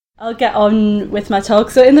I'll get on with my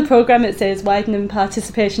talk. So in the programme it says widening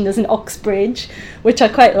participation as an Oxbridge, which I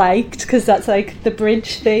quite liked because that's like the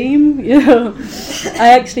bridge theme, you know. I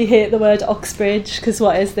actually hate the word Oxbridge because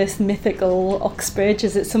what is this mythical Oxbridge?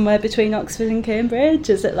 Is it somewhere between Oxford and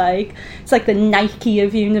Cambridge? Is it like, it's like the Nike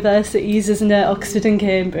of universities, isn't it? Oxford and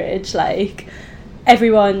Cambridge, like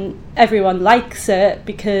everyone likes it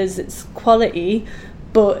because it's quality,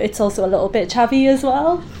 but it's also a little bit chavvy as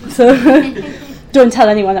well. So don't tell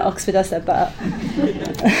anyone at Oxford I said that.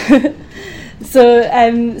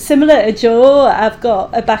 So similar to Joe, I've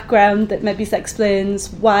got a background that maybe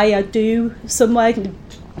explains why I do some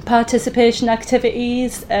participation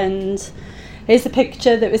activities. And here's a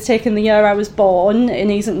picture that was taken the year I was born in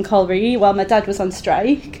Easington Colliery while my dad was on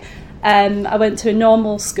strike. I went to a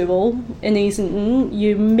normal school in Easington.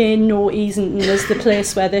 You may know Easington as the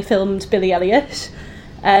place where they filmed Billy Elliot.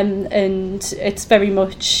 And it's very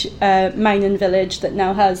much a mining village that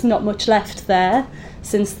now has not much left there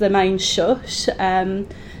since the mine shut.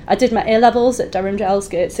 I did my A-levels at Durham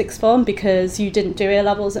Gate sixth form because you didn't do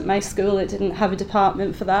A-levels at my school. It didn't have a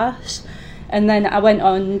department for that. And then I went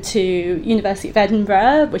on to University of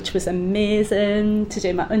Edinburgh, which was amazing, to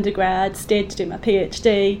do my undergrad, stayed to do my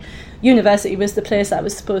PhD. University was the place I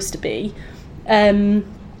was supposed to be.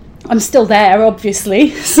 I'm still there,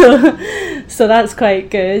 obviously, so that's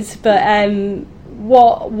quite good. But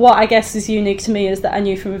what I guess is unique to me is that I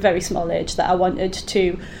knew from a very small age that I wanted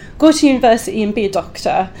to go to university and be a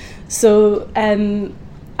doctor. So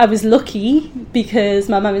I was lucky because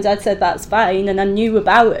my mum and dad said that's fine, and I knew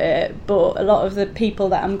about it. But a lot of the people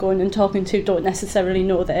that I'm going and talking to don't necessarily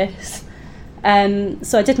know this.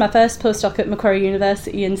 So I did my first postdoc at Macquarie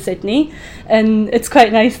University in Sydney, and it's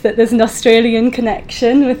quite nice that there's an Australian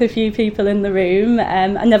connection with a few people in the room.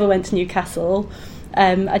 I never went to Newcastle.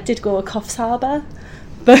 I did go to Coffs Harbour,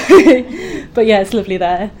 but yeah, it's lovely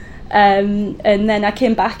there. And then I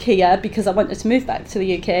came back here because I wanted to move back to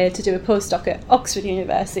the UK to do a postdoc at Oxford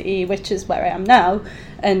University, which is where I am now.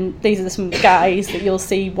 And these are some guys that you'll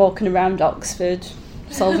see walking around Oxford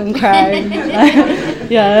solving crime.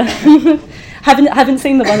 Yeah. Haven't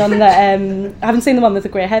seen the one on the haven't seen the one with the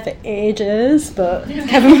grey hair for ages, but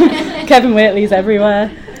Kevin Whately's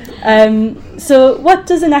everywhere. So what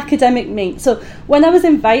does an academic mean? So when I was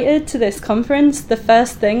invited to this conference, the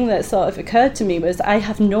first thing that sort of occurred to me was I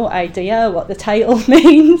have no idea what the title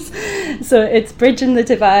means. So it's bridging the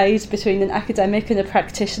divide between an academic and a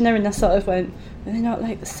practitioner, and I sort of went, are they not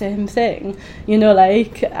like the same thing? You know,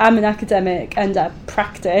 like I'm an academic and I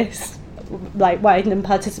practice like widening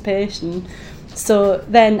participation. So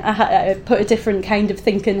then I had to put a different kind of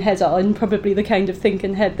thinking head on, probably the kind of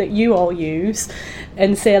thinking head that you all use,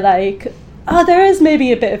 and say like, oh, there is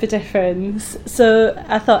maybe a bit of a difference. So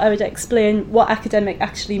I thought I would explain what academic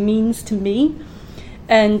actually means to me.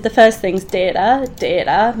 And the first thing's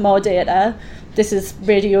data, more data. This is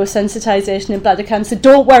radio sensitization in bladder cancer.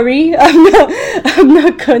 Don't worry, I'm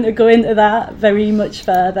not going to go into that very much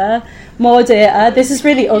further. More data. This is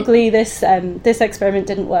really ugly. This experiment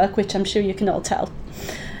didn't work, which I'm sure you can all tell.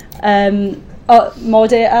 More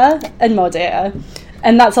data and more data.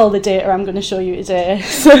 And that's all the data I'm going to show you today.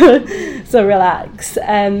 So relax.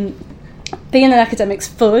 Being an academic's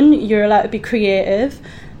fun. You're allowed to be creative.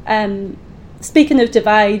 Speaking of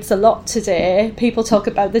divides a lot today, people talk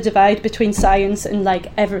about the divide between science and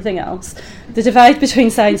like everything else. The divide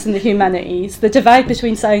between science and the humanities, the divide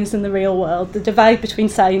between science and the real world, the divide between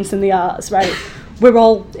science and the arts, right? We're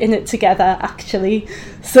all in it together, actually.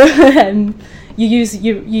 So you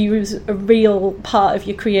use a real part of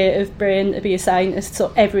your creative brain to be a scientist.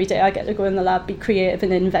 So every day I get to go in the lab, be creative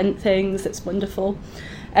and invent things. It's wonderful.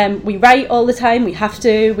 We write all the time, we have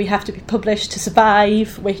to be published to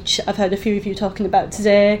survive, which I've heard a few of you talking about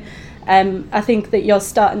today. I think that you're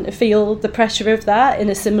starting to feel the pressure of that in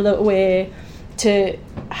a similar way to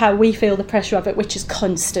how we feel the pressure of it, which is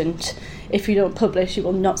constant. If you don't publish, you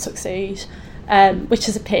will not succeed, which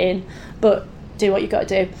is a pain, but do what you got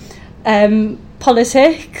to do.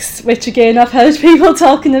 Politics, which again I've heard people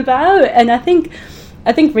talking about, and I think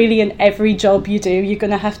really in every job you do, you're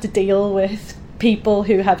going to have to deal with people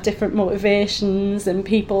who have different motivations, and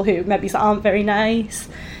people who maybe aren't very nice,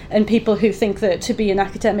 and people who think that to be an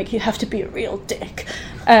academic you have to be a real dick.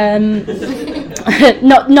 Not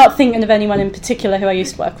thinking of anyone in particular who I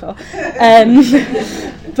used to work for.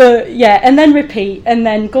 But yeah, and then repeat, and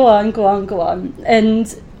then go on.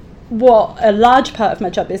 And what a large part of my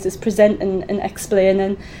job is presenting and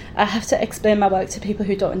explaining. I have to explain my work to people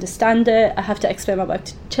who don't understand it. I have to explain my work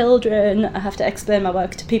to children. I have to explain my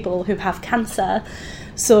work to people who have cancer.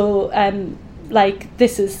 So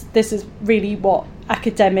this is really what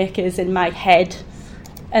academic is in my head.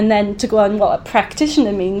 And then to go on what a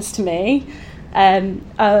practitioner means to me,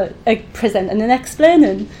 presenting and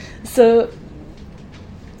explaining. So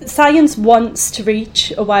science wants to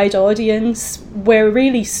reach a wide audience. We're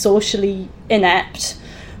really socially inept,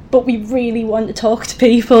 but we really want to talk to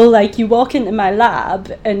people. Like, you walk into my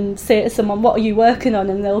lab and say to someone, what are you working on?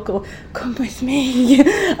 And they'll go, come with me.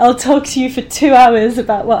 I'll talk to you for 2 hours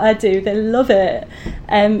about what I do. They love it.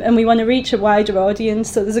 And we want to reach a wider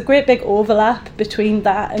audience. So there's a great big overlap between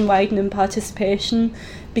that and widening participation,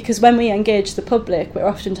 because when we engage the public, we're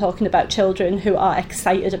often talking about children who are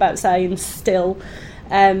excited about science still.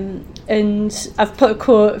 And I've put a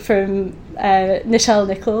quote from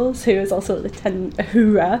Nicholson, who is also Lieutenant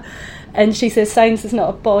Uhura, and she says, science is not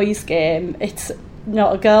a boys' game, it's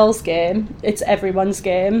not a girls' game, it's everyone's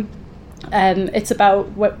game. It's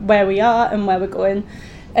about where we are and where we're going.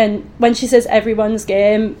 And when she says everyone's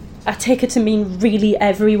game, I take it to mean really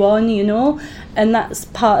everyone, you know, and that's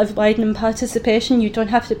part of widening participation. You don't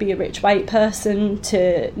have to be a rich white person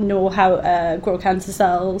to know how to grow cancer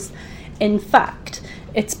cells. In fact,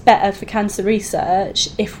 it's better for cancer research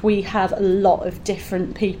if we have a lot of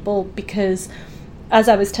different people, because, as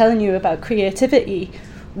I was telling you about creativity,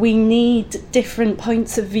 we need different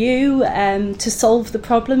points of view to solve the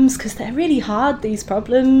problems, because they're really hard, these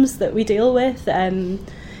problems that we deal with.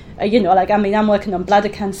 You know, like, I mean, I'm working on bladder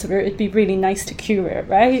cancer. It'd be really nice to cure it,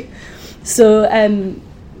 right? So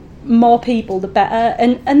more people, the better.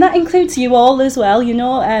 And that includes you all as well, you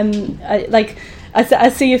know. I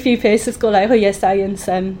see a few faces go like, oh yeah, science,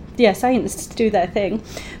 scientists do their thing.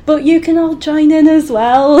 But you can all join in as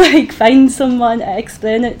well, like find someone to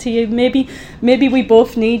explain it to you. Maybe we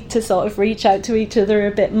both need to sort of reach out to each other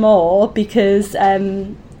a bit more, because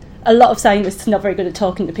a lot of scientists are not very good at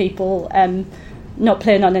talking to people, not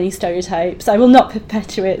playing on any stereotypes. I will not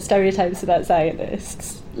perpetuate stereotypes about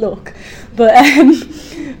scientists, look. But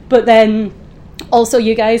then also,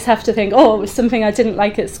 you guys have to think, oh, it was something I didn't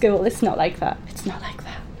like at school. It's not like that. It's not like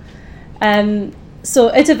that. So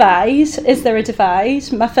a divide. Is there a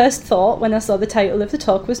divide? My first thought when I saw the title of the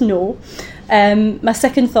talk was no. My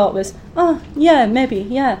second thought was, oh, yeah, maybe,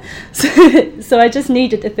 yeah. So I just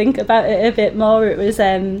needed to think about it a bit more. It was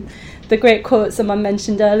the great quote someone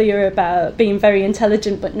mentioned earlier about being very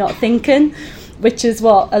intelligent but not thinking, which is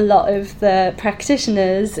what a lot of the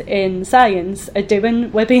practitioners in science are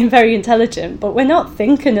doing. We're being very intelligent, but we're not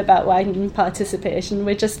thinking about widening participation.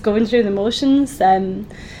 We're just going through the motions.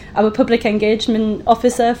 Our public engagement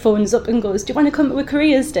officer phones up and goes, do you want to come to a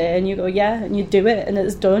careers day? And you go, yeah, and you do it, and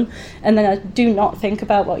it's done. And then I do not think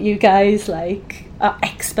about what you guys like are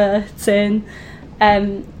experts in.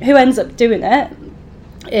 Who ends up doing it?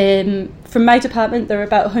 From my department, there are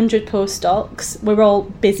about 100 postdocs. We're all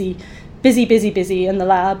busy in the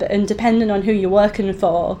lab, and depending on who you're working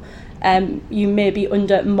for, you may be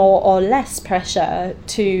under more or less pressure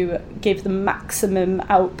to give the maximum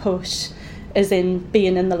output, as in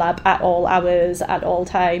being in the lab at all hours, at all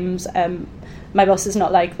times. My boss is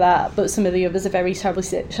not like that, but some of the others are very, shall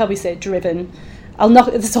we say, driven.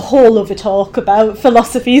 There's a whole other talk about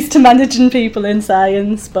philosophies to managing people in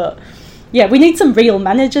science, but yeah, we need some real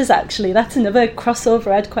managers, actually. That's another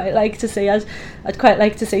crossover I'd quite like to see. I'd quite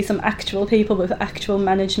like to see some actual people with actual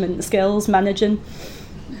management skills managing,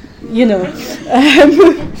 you know.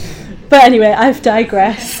 But anyway, I've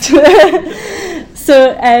digressed.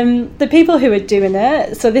 So the people who are doing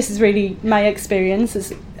it, so this is really my experience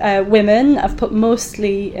as women. I've put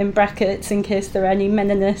mostly in brackets in case there are any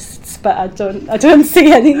meninists, but I don't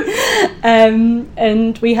see any.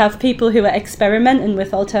 And we have people who are experimenting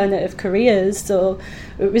with alternative careers. So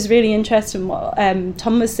it was really interesting what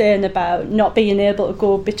Tom was saying about not being able to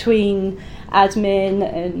go between admin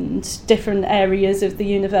and different areas of the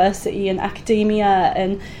university and academia,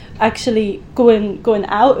 and actually going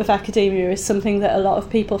out of academia is something that a lot of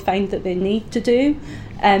people find that they need to do,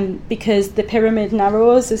 because the pyramid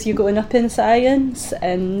narrows as you're going up in science,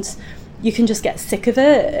 and you can just get sick of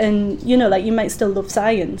it. And you know, like, you might still love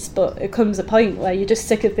science, but it comes a point where you're just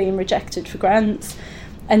sick of being rejected for grants.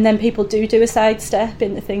 And then people do a sidestep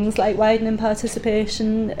into things like widening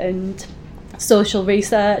participation and social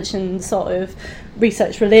research and sort of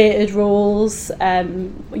research-related roles,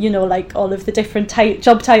 you know, like all of the different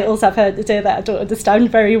job titles I've heard today that I don't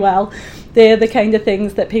understand very well. They're the kind of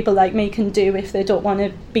things that people like me can do if they don't want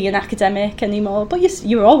to be an academic anymore. But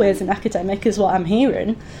you're always an academic, is what I'm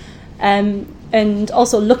hearing. And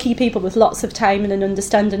also lucky people with lots of time and an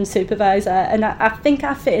understanding supervisor. And I think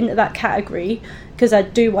I fit into that category because I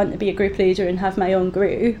do want to be a group leader and have my own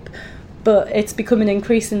group. But it's becoming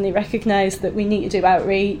increasingly recognised that we need to do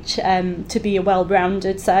outreach to be a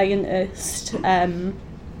well-rounded scientist.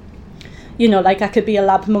 you know, like I could be a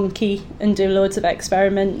lab monkey and do loads of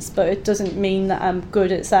experiments, but it doesn't mean that I'm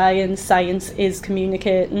good at science. Science is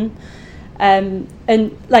communicating. And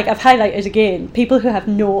like I've highlighted again, people who have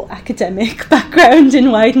no academic background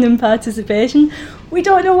in widening participation, we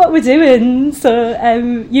don't know what we're doing. So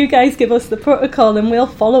you guys give us the protocol and we'll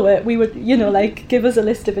follow it. We would, you know, like give us a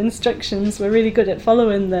list of instructions. We're really good at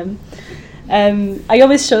following them. I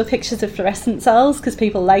always show pictures of fluorescent cells because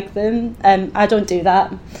people like them. I don't do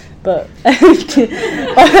that, but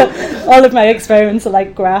all of my experiments are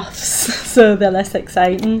like graphs, so they're less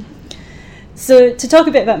exciting. So to talk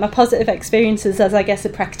a bit about my positive experiences as, I guess, a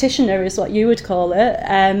practitioner is what you would call it,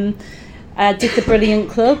 I did the Brilliant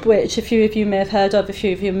Club, which a few of you may have heard of, a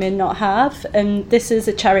few of you may not have, and this is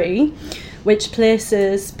a charity which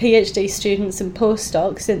places PhD students and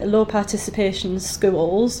postdocs into low participation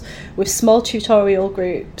schools with small tutorial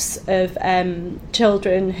groups of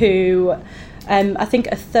children who, I think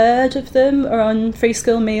a third of them are on free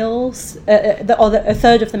school meals, a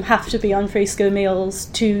third of them have to be on free school meals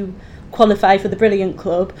to qualify for the Brilliant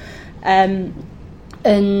Club, and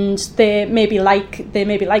they may be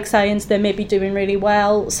like science, they may be doing really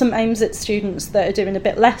well. Sometimes it's students that are doing a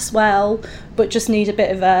bit less well but just need a bit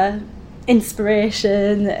of a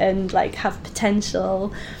inspiration and like have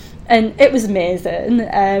potential, and it was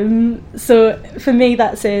amazing. So for me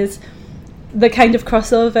that says the kind of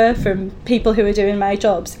crossover from people who are doing my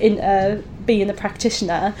jobs into being a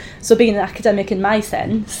practitioner, so being an academic in my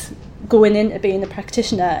sense, going into being a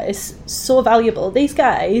practitioner is so valuable. These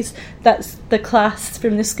guys, that's the class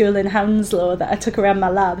from the school in Hounslow that I took around my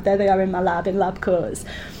lab, there they are in my lab in lab coats.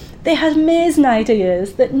 They had amazing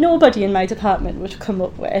ideas that nobody in my department would come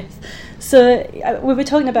up with. So we were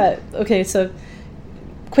talking about, okay, so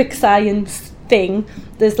quick science thing,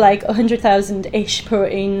 there's like 100,000-ish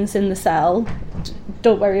proteins in the cell.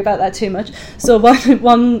 Don't worry about that too much. So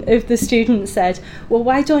one of the students said, well,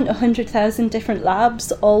 why don't 100,000 different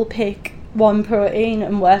labs all pick one protein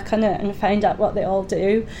and work on it and find out what they all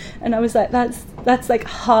do? And I was like, that's like a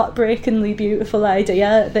heartbreakingly beautiful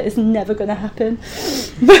idea that is never going to happen.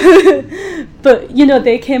 But you know,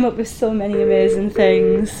 they came up with so many amazing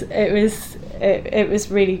things. It was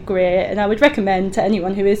really great, and I would recommend to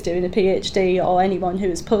anyone who is doing a PhD or anyone who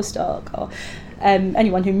is postdoc or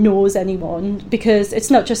anyone who knows anyone, because it's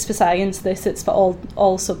not just for science, it's for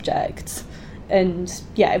all subjects. And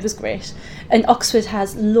yeah, it was great. And Oxford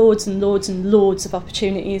has loads and loads and loads of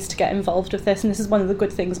opportunities to get involved with this, and this is one of the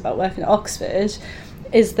good things about working at Oxford,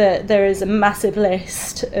 is that there is a massive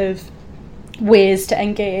list of ways to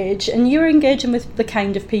engage, and you're engaging with the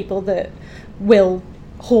kind of people that will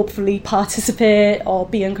hopefully participate or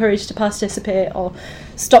be encouraged to participate or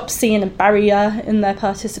stop seeing a barrier in their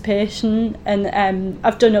participation. And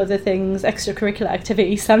I've done other things, extracurricular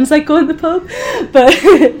activities sounds like going to the pub,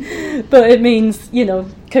 but it means, you know,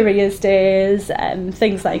 careers days and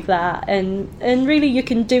things like that, and really you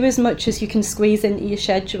can do as much as you can squeeze into your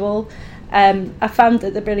schedule. I found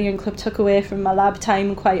that the Brilliant Club took away from my lab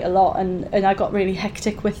time quite a lot, and I got really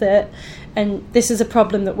hectic with it. And this is a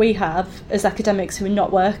problem that we have as academics who are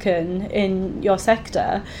not working in your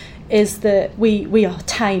sector, is that we are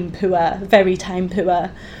time poor, very time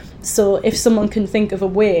poor. So if someone can think of a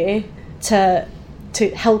way to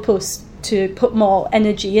help us to put more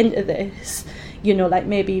energy into this, you know, like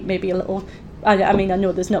maybe a little, I mean, I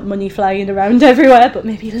know there's not money flying around everywhere, but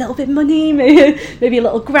maybe a little bit of money, maybe a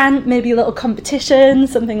little grant, maybe a little competition,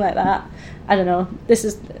 something like that. I don't know.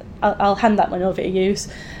 I'll hand that one over to you.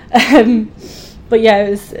 But yeah, it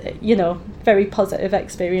was, you know, very positive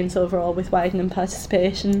experience overall with widening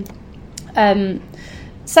participation.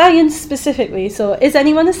 Science specifically. So, is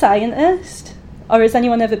anyone a scientist? Or has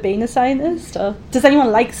anyone ever been a scientist? Or does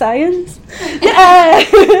anyone like science? Yeah!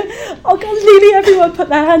 Oh God, nearly everyone put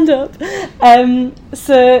their hand up.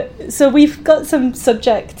 So we've got some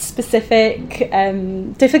subject-specific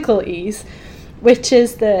difficulties, which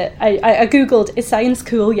is that I googled, is science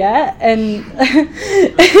cool yet? And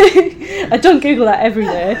I don't Google that every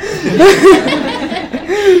day.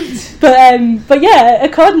 But yeah,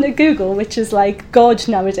 according to Google, which is like God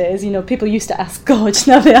nowadays, you know, people used to ask God,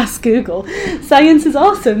 now they ask Google. Science is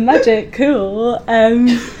awesome, magic, cool.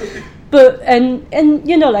 But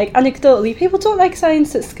you know, like anecdotally, people don't like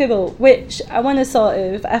science at school, which I want to sort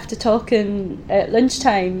of, after talking at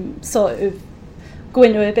lunchtime, sort of go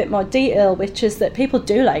into a bit more detail, which is that people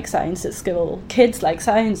do like science at school. Kids like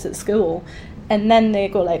science at school, and then they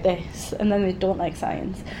go like this, and then they don't like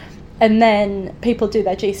science. And then people do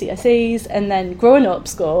their GCSEs, and then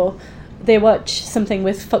grown-ups they watch something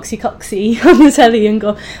with Foxy Coxy on the telly and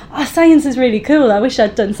go, oh, science is really cool, I wish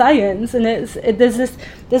I'd done science. And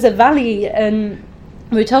there's a valley, and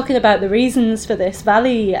we're talking about the reasons for this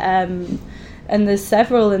valley, and there's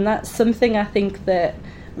several, and that's something I think that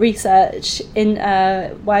research in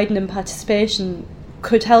widening participation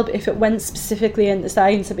could help if it went specifically into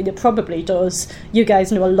science. I mean, it probably does. You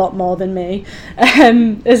guys know a lot more than me.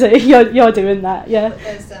 Is it you're doing that? Yeah.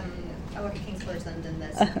 There's I work at King's College London.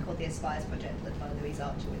 There's something called the Aspires project led by Louise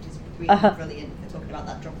Archer, which is really brilliant for talking about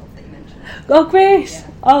that drop off that you mentioned. Oh, great! Yeah.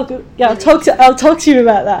 Oh, good. Yeah, really? I'll talk to you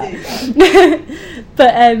about that.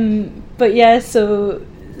 But yeah, so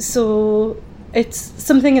it's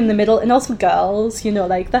something in the middle, and also girls, you know,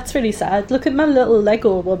 like, that's really sad. Look at my little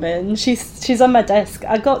Lego woman. She's on my desk.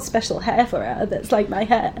 I got special hair for her that's like my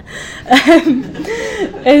hair.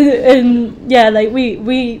 And yeah, like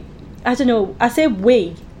we I don't know, I say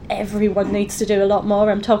we, everyone needs to do a lot more.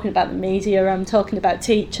 I'm talking about the media, I'm talking about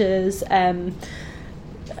teachers.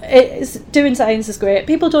 Doing science is great.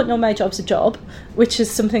 People don't know my job's a job, which is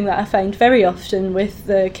something that I find very often with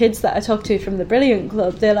the kids that I talk to from the Brilliant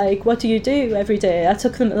Club. They're like, what do you do every day? I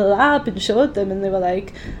took them to the lab and showed them, and they were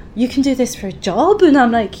like, you can do this for a job? And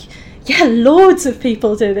I'm like, yeah, loads of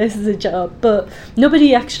people do this as a job, but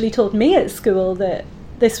nobody actually told me at school that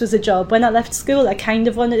this was a job. When I left school, I kind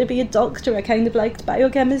of wanted to be a doctor. I kind of liked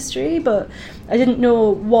biochemistry, but I didn't know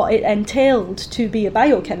what it entailed to be a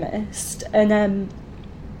biochemist. And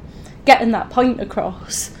getting that point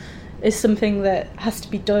across is something that has to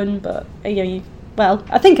be done, but I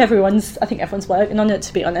think everyone's working on it,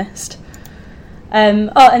 to be honest. And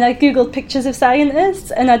I googled pictures of scientists,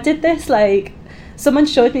 and I did this, like, someone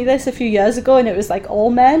showed me this a few years ago, and it was like all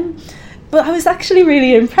men, but I was actually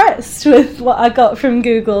really impressed with what I got from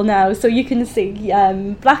Google now. So you can see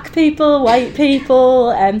black people, white people,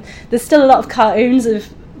 there's still a lot of cartoons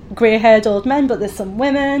of grey-haired old men, but there's some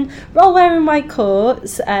women. We're all wearing white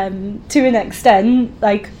coats to an extent.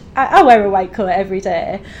 Like, I wear a white coat every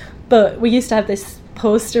day, but we used to have this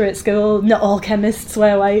poster at school, not all chemists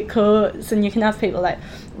wear white coats, and you can have people like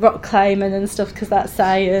rock climbing and stuff because that's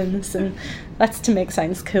science, and that's to make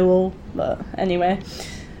science cool. But anyway,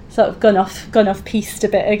 sort of gone off piste a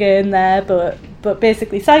bit again there, but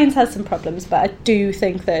basically science has some problems, but I do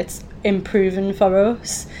think that it's improving for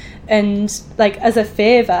us. And, like, as a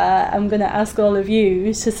favour, I'm going to ask all of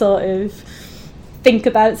you to sort of think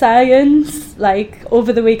about science. Like,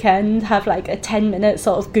 over the weekend, have, like, a 10-minute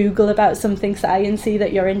sort of Google about something sciencey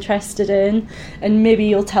that you're interested in, and maybe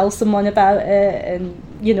you'll tell someone about it, and,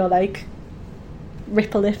 you know, like,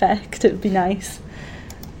 ripple effect. It would be nice.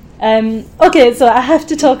 Okay, so I have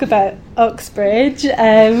to talk about Oxbridge.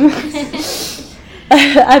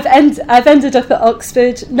 I've ended up at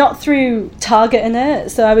Oxford, not through targeting it.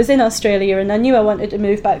 So I was in Australia and I knew I wanted to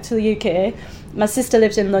move back to the UK. My sister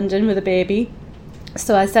lived in London with a baby,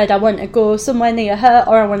 so I said I want to go somewhere near her,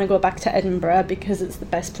 or I want to go back to Edinburgh because it's the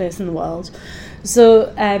best place in the world.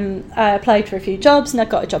 So I applied for a few jobs and I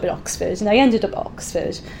got a job at Oxford, and I ended up at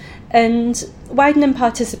Oxford. And widening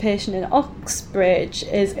participation in Oxbridge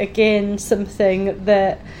is again something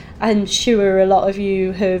that I'm sure a lot of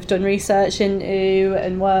you have done research into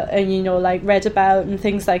and read about and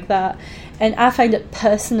things like that. And I find it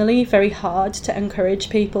personally very hard to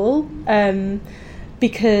encourage people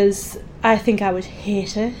because I think I would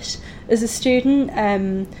hate it as a student.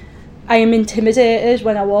 I am intimidated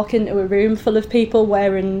when I walk into a room full of people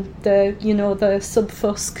wearing the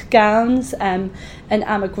sub-fusk gowns, and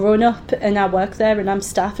I'm a grown-up and I work there and I'm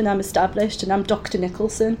staff and I'm established and I'm Dr.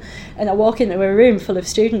 Nicholson, and I walk into a room full of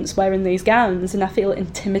students wearing these gowns and I feel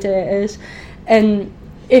intimidated. And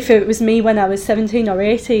if it was me when I was 17 or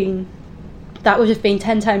 18, that would have been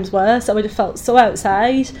 10 times worse. I would have felt so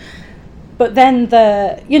outside. But then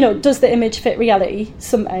does the image fit reality?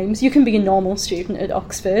 Sometimes you can be a normal student at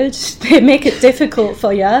Oxford. They make it difficult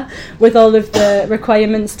for you with all of the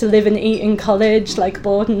requirements to live and eat in college, like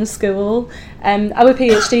boarding school. Our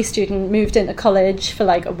PhD student moved into college for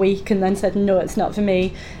like a week and then said, no, it's not for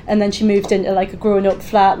me. And then she moved into like a grown-up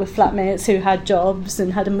flat with flatmates who had jobs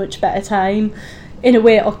and had a much better time. In a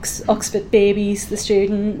way, Oxford babies the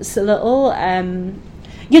students a little.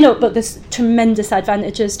 But there's tremendous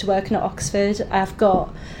advantages to working at Oxford. I've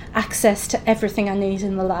got access to everything I need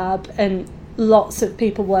in the lab, and lots of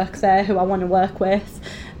people work there who I want to work with.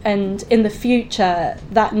 And in the future,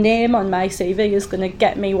 that name on my CV is going to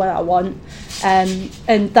get me what I want. And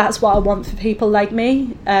that's what I want for people like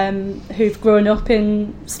me, who've grown up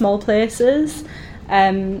in small places,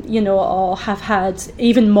 or have had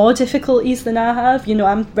even more difficulties than I have.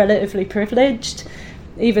 I'm relatively privileged.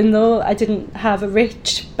 Even though I didn't have a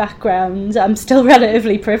rich background, I'm still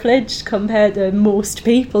relatively privileged compared to most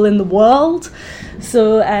people in the world.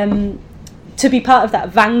 So to be part of that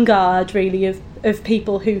vanguard, really, of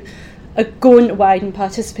people who going to widen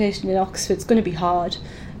participation in Oxford is going to be hard.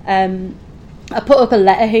 I put up a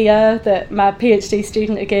letter here that my PhD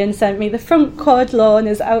student again sent me. The front quad lawn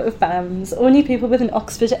is out of bounds. Only people with an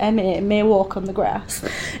Oxford MA may walk on the grass.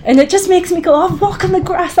 And it just makes me go, oh, walk on the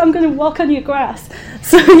grass, I'm going to walk on your grass.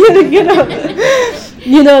 So,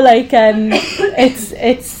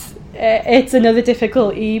 it's another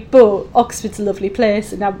difficulty, but Oxford's a lovely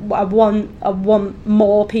place, and I want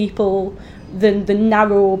more people than the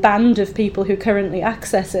narrow band of people who currently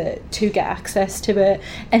access it to get access to it,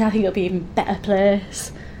 and I think it'll be an even better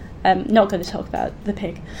place. Not going to talk about the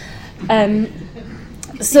pig.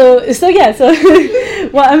 So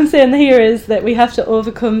what I'm saying here is that we have to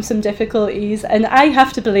overcome some difficulties, and I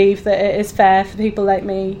have to believe that it is fair for people like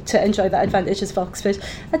me to enjoy the advantages of Oxford.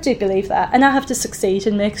 I do believe that, and I have to succeed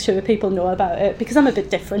and make sure people know about it, because I'm a bit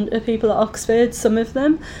different to people at Oxford, some of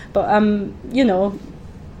them, but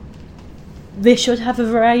they should have a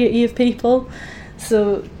variety of people.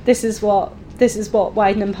 So this is what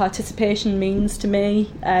widening participation means to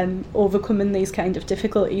me, overcoming these kind of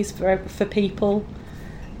difficulties for people.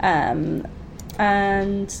 And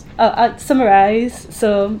I'll summarise.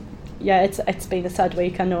 So yeah, it's been a sad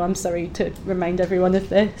week, I know, I'm sorry to remind everyone of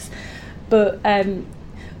this, but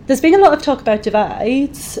there's been a lot of talk about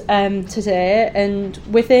divides today, and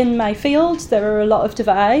within my field there are a lot of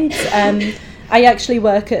divides. I actually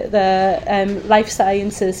work at the life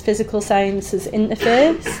sciences, physical sciences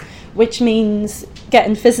interface, which means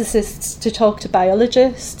getting physicists to talk to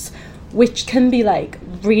biologists, which can be like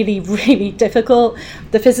really, really difficult.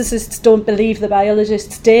 The physicists don't believe the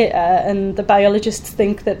biologists' data, and the biologists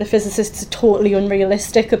think that the physicists are totally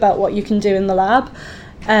unrealistic about what you can do in the lab.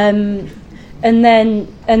 And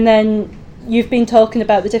then you've been talking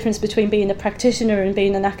about the difference between being a practitioner and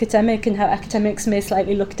being an academic, and how academics may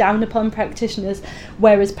slightly look down upon practitioners,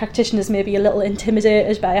 whereas practitioners may be a little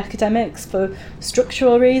intimidated by academics for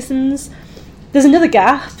structural reasons. There's another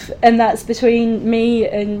gap, and that's between me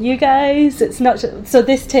and you guys. It's not so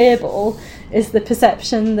this table is the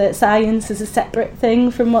perception that science is a separate thing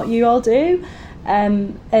from what you all do,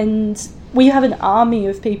 and we have an army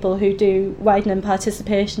of people who do widening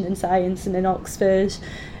participation in science and in Oxford,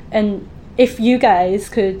 and if you guys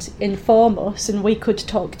could inform us and we could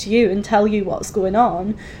talk to you and tell you what's going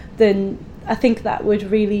on, then I think that would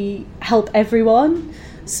really help everyone.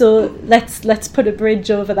 So let's put a bridge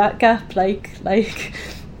over that gap, like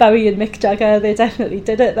Barry and Mick Jagger, they definitely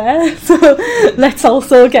did it there. So let's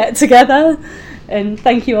also get together, and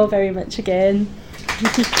thank you all very much again.